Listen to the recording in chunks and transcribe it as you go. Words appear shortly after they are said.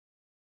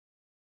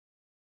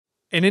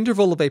An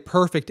interval of a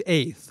perfect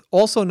eighth,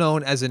 also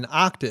known as an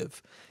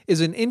octave,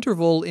 is an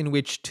interval in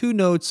which two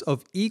notes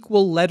of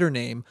equal letter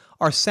name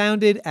are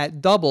sounded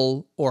at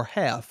double or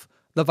half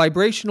the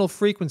vibrational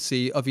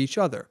frequency of each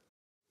other.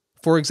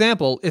 For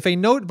example, if a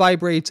note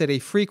vibrates at a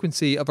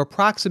frequency of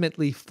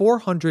approximately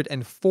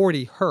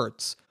 440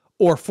 Hz,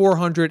 or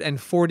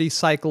 440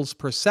 cycles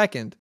per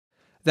second,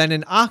 then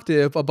an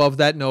octave above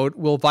that note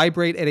will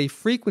vibrate at a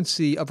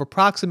frequency of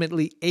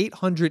approximately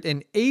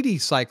 880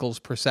 cycles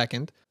per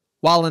second,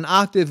 while an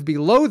octave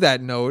below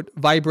that note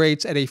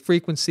vibrates at a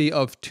frequency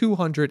of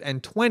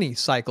 220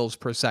 cycles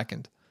per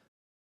second.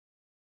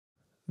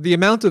 The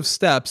amount of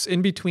steps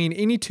in between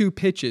any two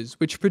pitches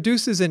which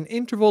produces an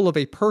interval of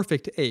a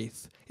perfect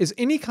eighth is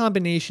any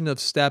combination of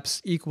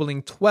steps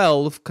equaling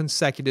 12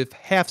 consecutive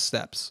half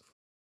steps.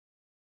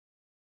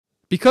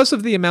 Because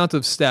of the amount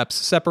of steps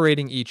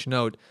separating each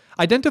note,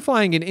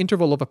 identifying an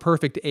interval of a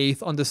perfect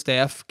eighth on the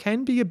staff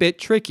can be a bit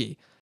tricky.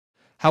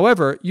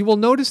 However, you will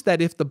notice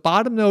that if the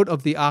bottom note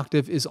of the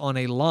octave is on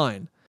a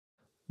line,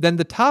 then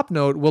the top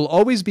note will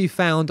always be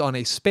found on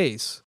a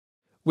space,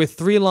 with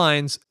 3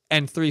 lines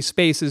and 3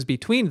 spaces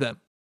between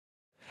them.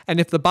 And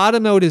if the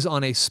bottom note is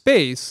on a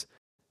space,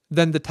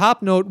 then the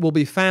top note will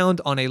be found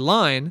on a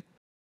line,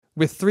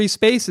 with 3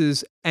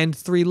 spaces and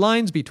 3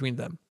 lines between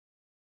them.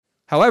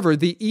 However,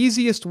 the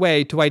easiest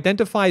way to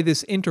identify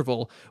this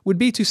interval would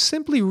be to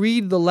simply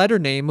read the letter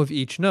name of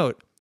each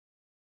note.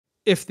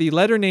 If the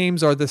letter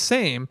names are the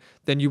same,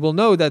 then you will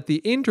know that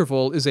the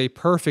interval is a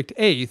perfect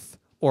eighth,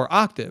 or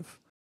octave.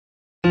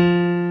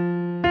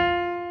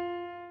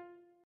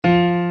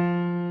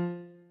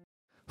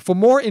 For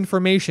more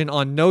information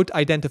on note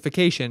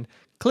identification,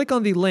 click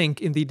on the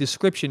link in the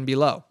description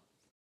below.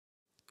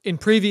 In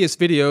previous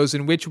videos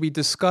in which we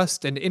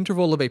discussed an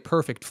interval of a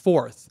perfect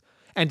fourth,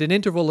 and an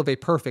interval of a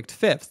perfect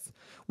fifth,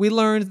 we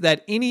learned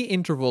that any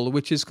interval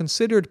which is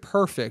considered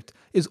perfect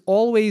is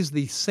always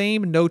the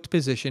same note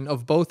position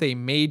of both a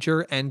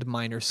major and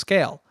minor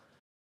scale.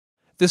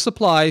 This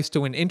applies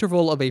to an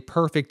interval of a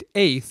perfect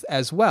eighth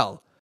as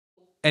well.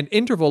 An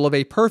interval of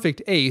a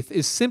perfect eighth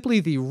is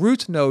simply the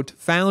root note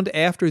found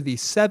after the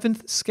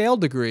 7th scale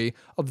degree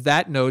of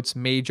that note's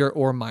major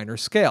or minor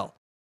scale.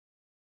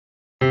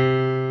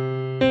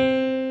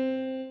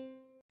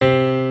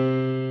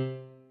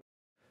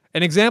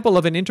 An example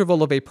of an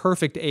interval of a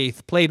perfect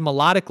eighth played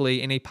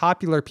melodically in a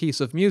popular piece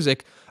of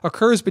music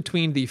occurs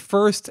between the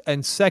first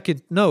and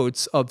second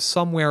notes of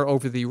Somewhere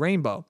Over the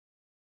Rainbow.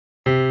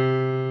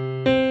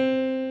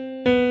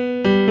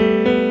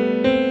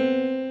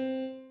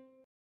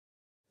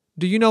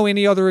 Do you know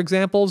any other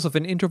examples of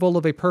an interval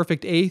of a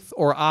perfect eighth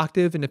or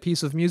octave in a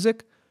piece of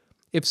music?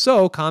 If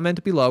so,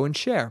 comment below and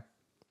share.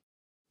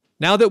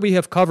 Now that we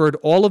have covered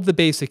all of the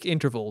basic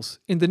intervals,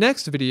 in the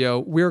next video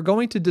we are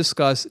going to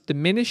discuss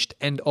diminished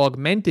and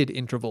augmented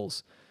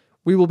intervals.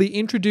 We will be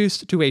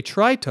introduced to a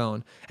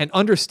tritone and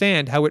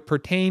understand how it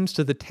pertains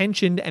to the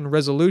tension and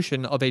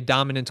resolution of a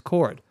dominant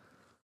chord.